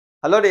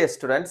Hello dear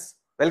students,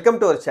 welcome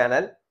to our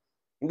channel.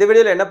 இந்த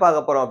வீடியோல என்ன பார்க்க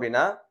போறோம்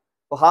அப்படின்னா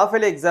half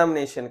yearly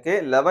examinationக்கு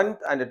 11th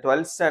and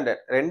 12th standard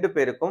ரெண்டு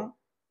பேருக்கும்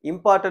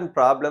important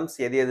problems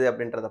எது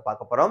அப்படின்றத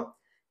பார்க்க போறோம்.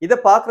 இத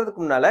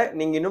பார்க்கிறதுக்கு முன்னால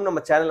நீங்க இன்னும்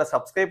நம்ம சேனலை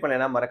சப்ஸ்கிரைப்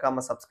பண்ணலைனா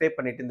மறக்காம சப்ஸ்கிரைப்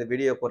பண்ணிட்டு இந்த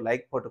வீடியோக்கு ஒரு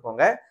லைக்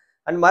போட்டுக்கோங்க.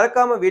 and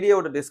மறக்காம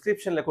வீடியோவோட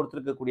டிஸ்கிரிப்ஷன்ல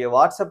கொடுத்திருக்கக்கூடிய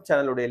வாட்ஸ்அப்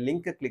சேனலோட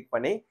லிங்கை கிளிக்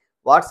பண்ணி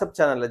வாட்ஸ்அப்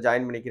சேனல்ல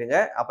ஜாயின் பண்ணிக்கிறீங்க.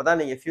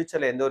 அப்பதான் நீங்க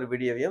ஃபியூச்சர்ல எந்த ஒரு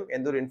வீடியோவையும்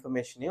எந்த ஒரு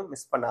இன்ஃபர்மேஷனையும்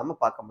மிஸ் பண்ணாம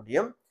பார்க்க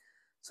முடியும்.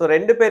 ஸோ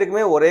ரெண்டு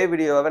பேருக்குமே ஒரே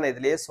வீடியோவை நான்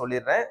இதுலயே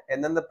சொல்லிடுறேன்.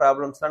 எந்தெந்த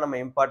ப்ராப்ளம்ஸ்லாம் நம்ம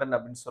இம்பார்ட்டன்ட்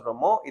அப்படின்னு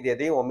சொல்றோமோ இது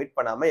எதையும் ஒமிட்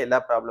பண்ணாம எல்லா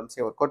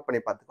ப்ராப்ளம்ஸையும் ஒர்க் அவுட் பண்ணி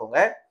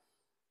பார்த்துக்கோங்க.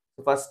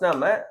 ஃபர்ஸ்ட்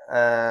நாம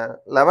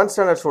 11th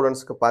ஸ்டாண்டர்ட்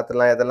ஸ்டூடெண்ட்ஸ்க்கு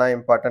பார்த்துடலாம் எதெல்லாம்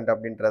இம்பார்ட்டன்ட்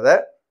அப்படின்றத.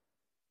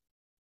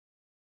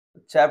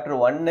 Chapter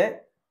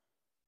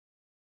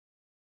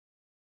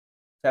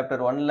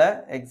 1ல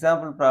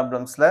example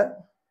ப்ராப்ளம்ஸ்ல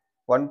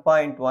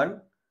 1.1,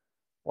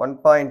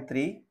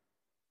 1.3,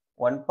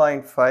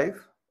 1.5,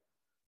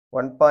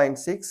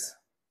 1.6,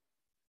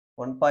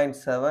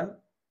 1.7,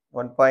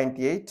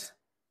 1.8,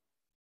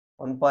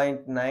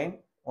 1.9,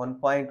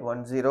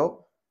 1.10,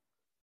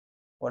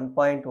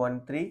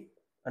 1.13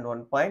 and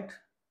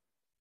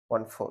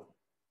 1.14.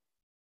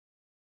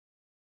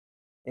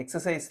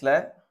 Exerciseல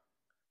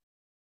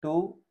 2,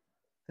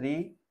 3,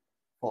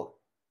 4.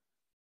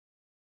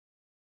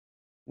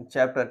 In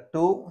chapter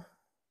 2,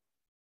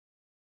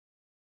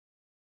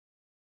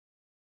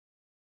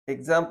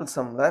 example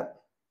sumல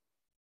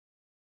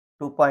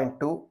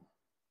 2.2,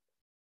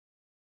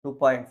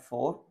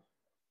 2.4,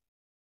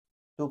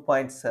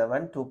 2.7,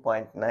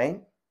 2.9,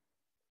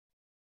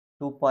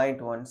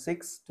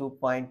 2.16,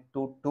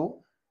 2.22,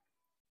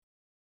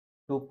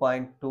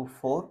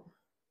 2.24,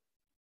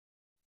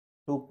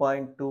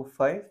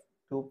 2.25,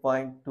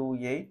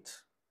 2.28,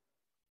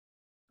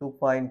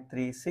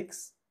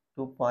 2.36,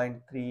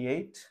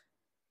 2.38,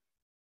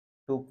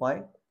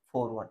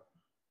 2.41.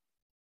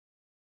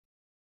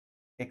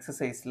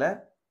 Exerciseல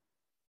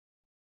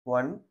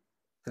 1,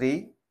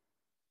 3,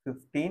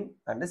 15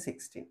 and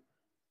 16.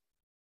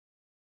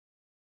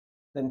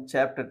 Then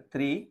chapter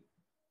 3,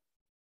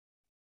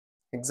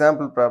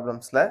 example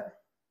problemsல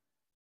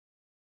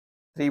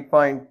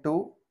 3.2,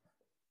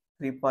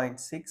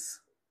 3.6,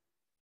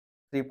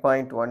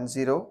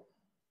 3.10,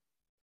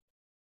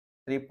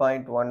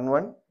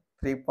 3.11,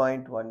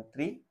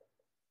 3.13,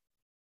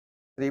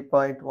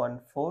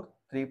 3.14,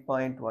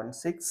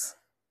 3.16,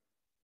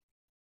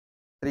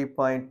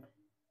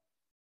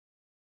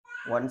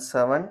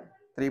 3.17,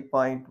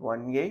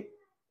 3.18,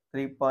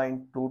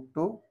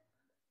 3.22,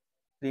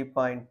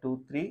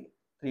 3.23,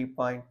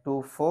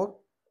 3.24,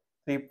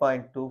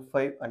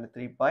 3.25 and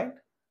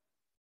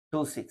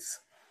 3.26.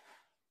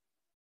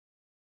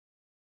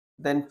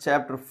 Then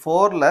chapter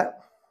 4ல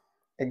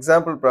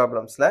example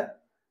problemsல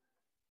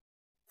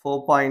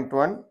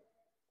 4.1,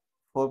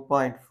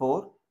 4.4,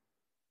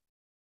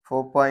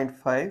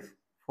 4.5,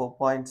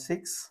 4.6,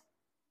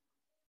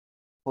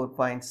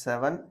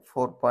 4.7,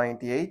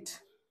 4.8,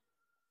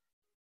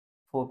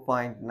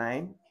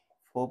 4.9,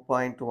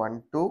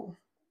 4.12,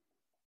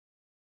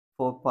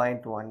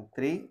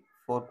 4.13,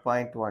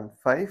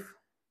 4.15,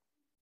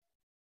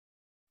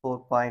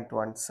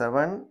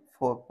 4.17,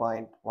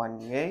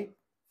 4.18,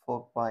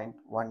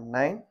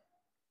 4.19,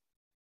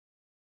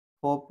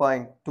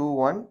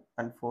 4.21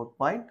 and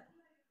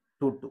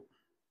 4.22.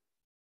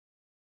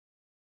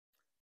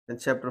 Then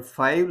chapter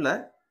 5ல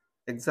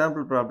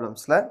example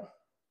problemsல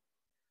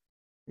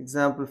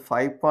example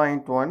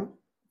 5.1,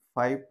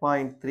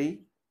 5.3,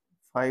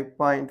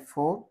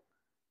 5.4,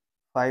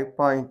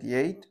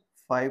 5.8,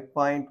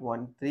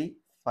 5.13,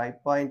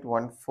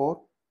 5.14,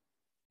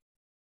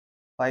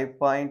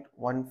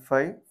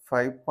 5.15,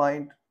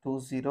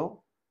 5.20,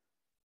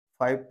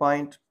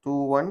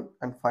 5.21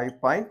 and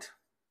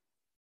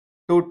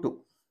 5.22.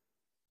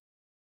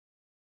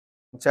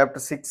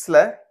 Chapter 6ல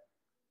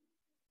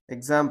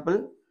example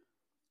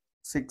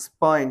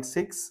 6.6,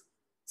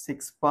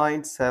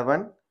 6.7,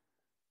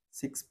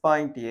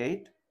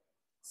 6.8,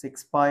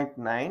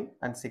 6.9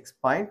 and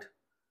 6.10.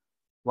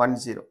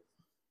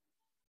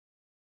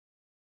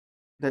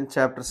 Then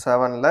chapter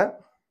 7ல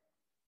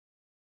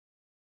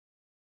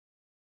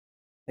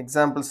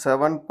example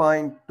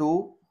 7.2,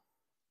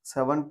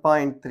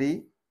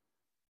 7.3,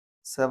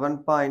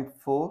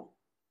 7.4,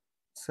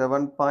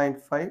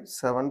 7.5,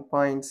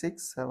 7.6,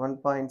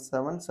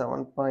 7.7,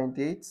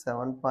 7.8,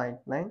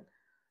 7.9,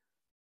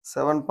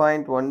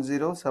 7.10,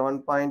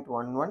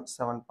 7.11,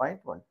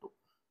 7.12.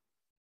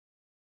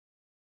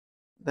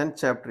 Then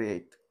chapter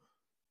 8,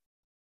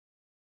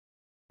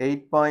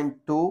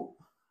 8.2,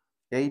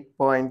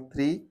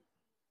 8.3,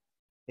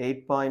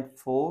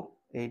 8.4,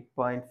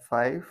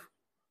 8.5,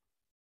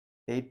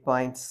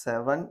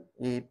 8.7,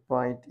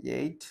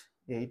 8.8,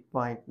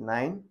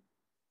 8.9,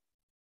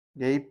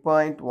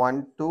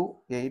 8.12,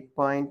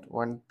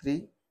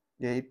 8.13,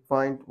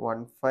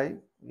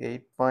 8.15,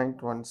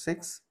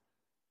 8.16,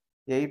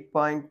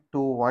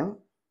 8.21,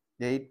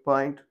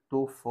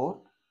 8.24,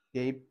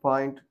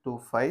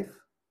 8.25,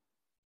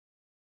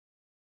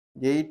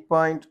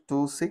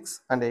 8.26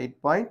 and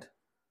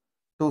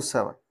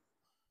 8.27.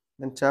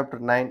 Then chapter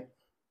 9,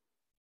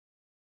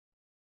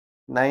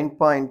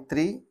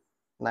 9.3,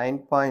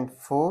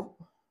 9.4,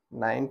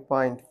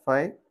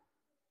 9.5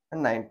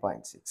 and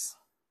 9.6.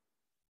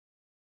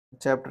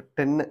 Chapter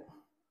 10,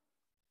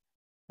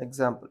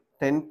 example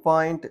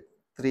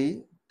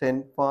 10.3,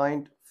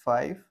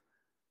 10.5,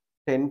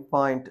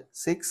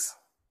 10.6,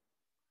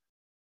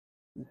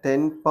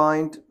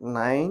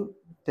 10.9,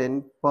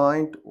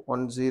 10.10,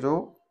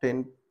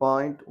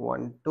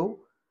 10.12,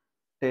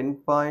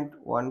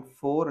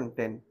 10.14 and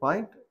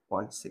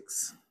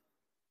 10.16.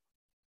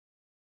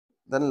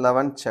 Then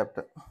 11th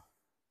chapter.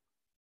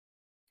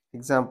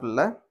 Example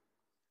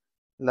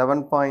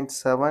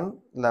 11.7,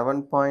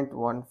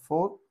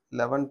 11.14,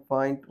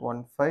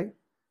 11.15,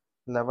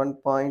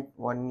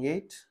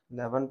 11.18,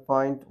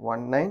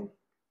 11.19,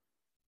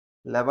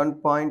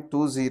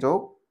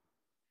 11.20,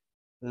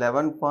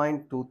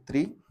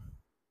 11.23,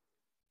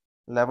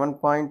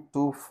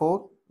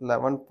 11.24,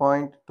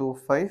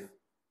 11.25,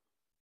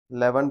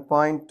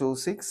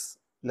 11.26,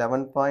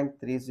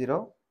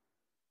 11.30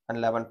 and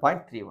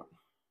 11.31.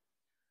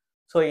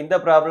 So இந்த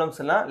problems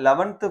எல்லாம்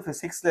 11th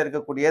ஃபிசிக்ஸில்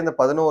இருக்கக்கூடிய இந்த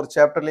 11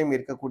 சாப்டர்லையும்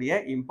இருக்கக்கூடிய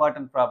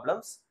important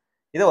problems.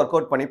 இதை work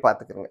out பண்ணி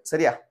பார்த்துக்கிறோங்க.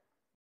 சரியா?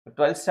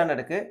 12th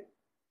ஸ்டாண்டர்டுக்கு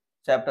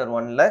chapter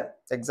 1ல்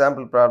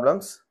example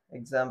problems.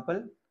 Example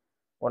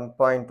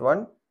 1.1,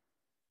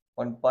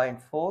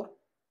 1.4,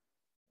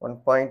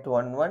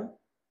 1.11,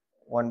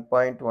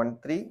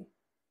 1.13,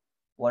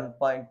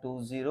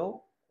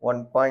 1.20,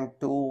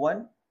 1.21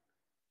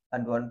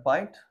 and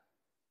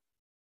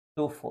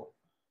 1.24.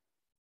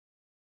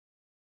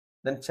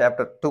 Then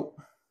chapter 2,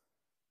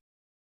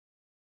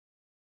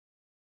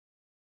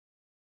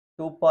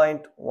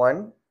 2.1,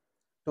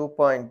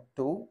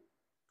 2.2,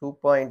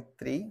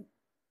 2.3,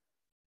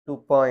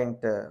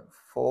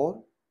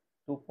 2.4,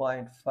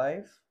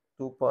 2.5,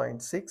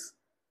 2.6,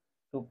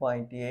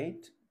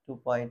 2.8,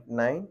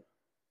 2.9,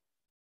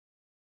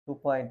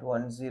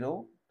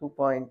 2.10,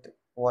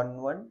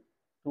 2.11,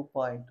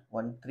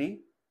 2.13,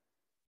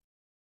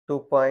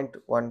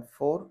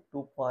 2.14,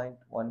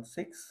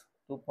 2.16,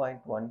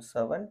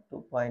 2.17,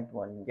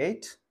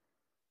 2.18,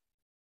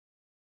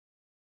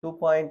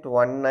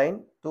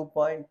 2.19,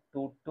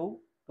 2.22,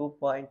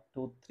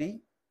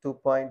 2.23,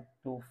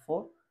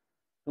 2.24,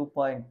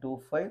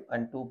 2.25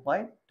 and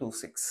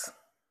 2.26.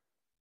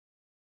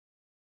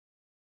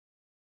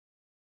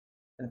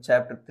 In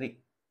chapter 3,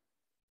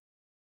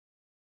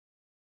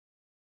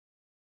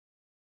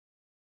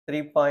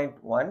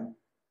 3.1,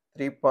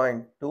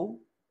 3.2,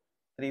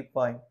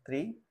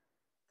 3.3,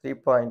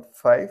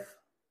 3.5,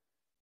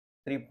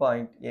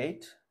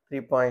 3.8,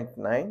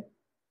 3.9,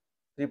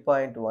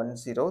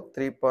 3.10,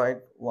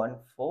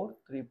 3.14,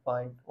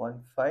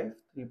 3.15,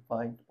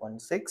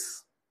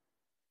 3.16,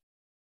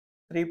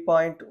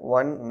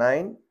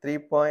 3.19,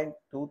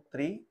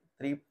 3.23,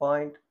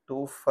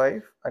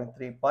 3.25 and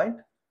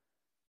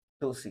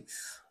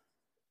 3.26.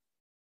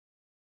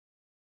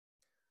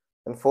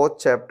 And fourth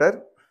chapter,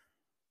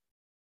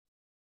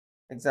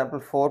 example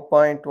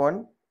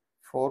 4.1,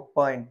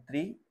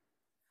 4.3,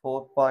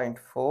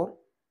 4.4,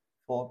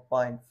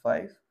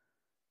 4.5,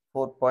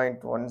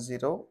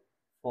 4.10,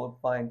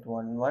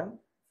 4.11,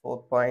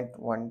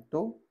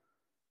 4.12,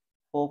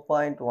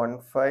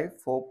 4.15,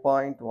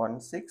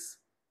 4.16,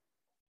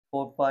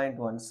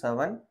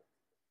 4.17,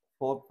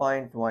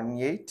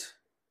 4.18,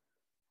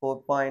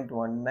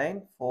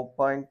 4.19,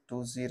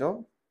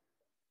 4.20,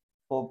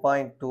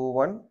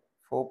 4.21,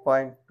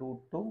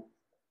 4.22,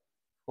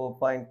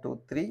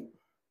 4.23,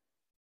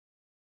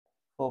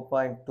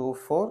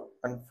 4.24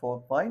 and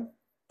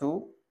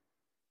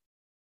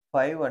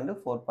 4.25 and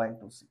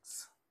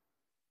 4.26.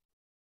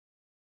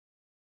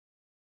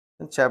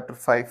 In chapter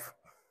 5.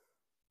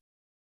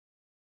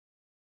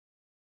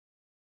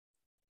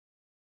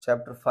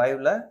 Chapter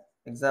 5 la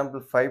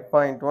example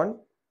 5.1,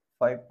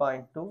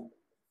 5.2,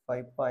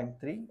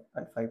 5.3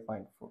 and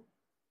 5.4.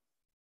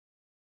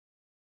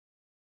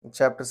 In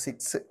chapter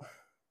 6,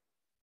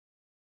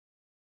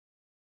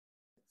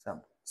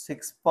 example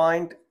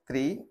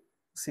 6.3,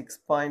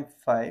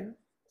 6.5,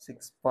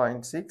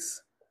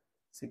 6.6,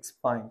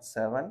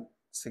 6.7,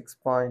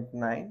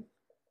 6.9,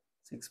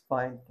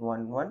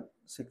 6.11,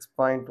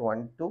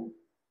 6.12,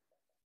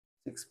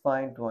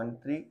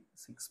 6.13,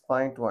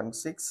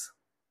 6.16,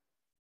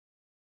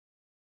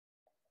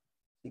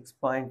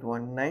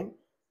 6.19,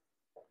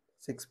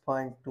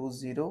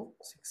 6.20,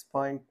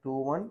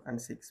 6.21 and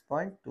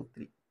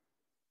 6.23.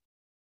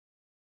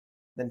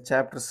 Then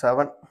chapter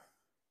 7.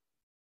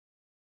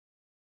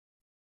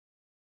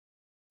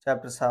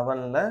 Chapter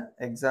 7 la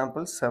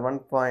example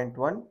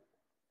 7.1,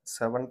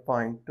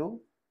 7.2,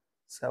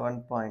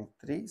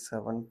 7.3,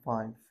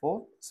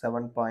 7.4,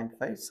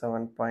 7.5,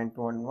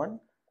 7.11,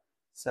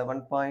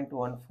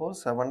 7.14,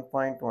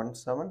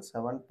 7.17,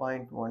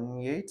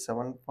 7.18,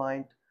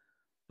 7.20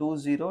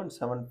 and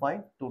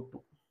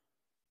 7.22.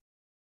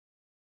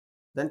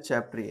 Then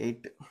chapter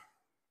 8.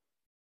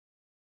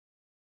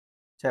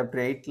 Chapter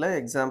 8 la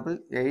example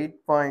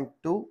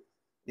 8.2,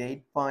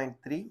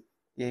 8.3,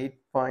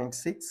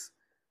 8.6,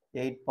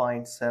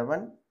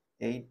 8.7,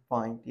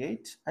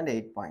 8.8 and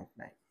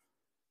 8.9.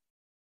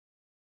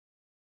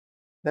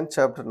 Then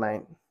chapter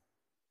 9.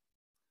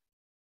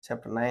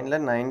 Chapter 9 la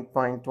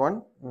 9.1,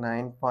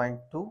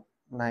 9.2,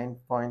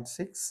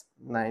 9.6,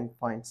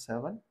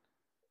 9.7,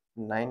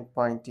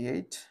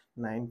 9.8,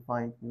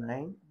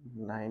 9.9,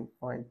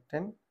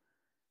 9.10,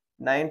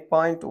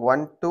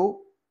 9.12,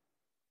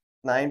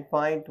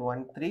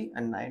 9.13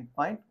 and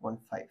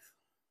 9.15.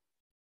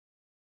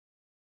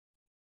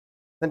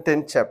 Then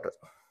 10th chapter.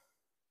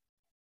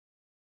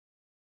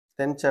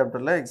 10th chapter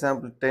la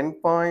example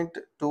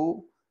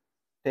 10.2,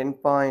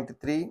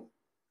 10.3,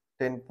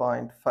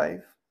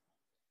 10.5,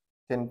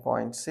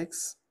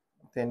 10.6,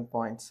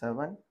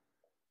 10.7,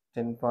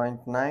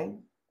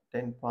 10.9,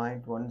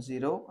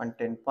 10.10 and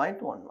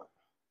 10.11.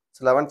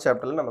 11th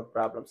chapterல நமக்கு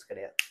problems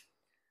கிடையாது.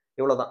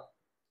 இவ்வளவுதான்.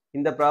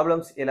 இந்த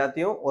problems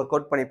எல்லாத்தையும் work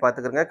out பண்ணி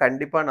பார்த்துக்கிறங்க.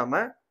 கண்டிப்பா நம்ம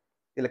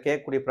இதுல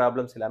கேட்கக்கூடிய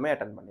ப்ராப்ளம்ஸ் எல்லாமே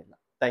அட்டெண்ட்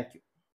பண்ணிடலாம். தேங்க்யூ.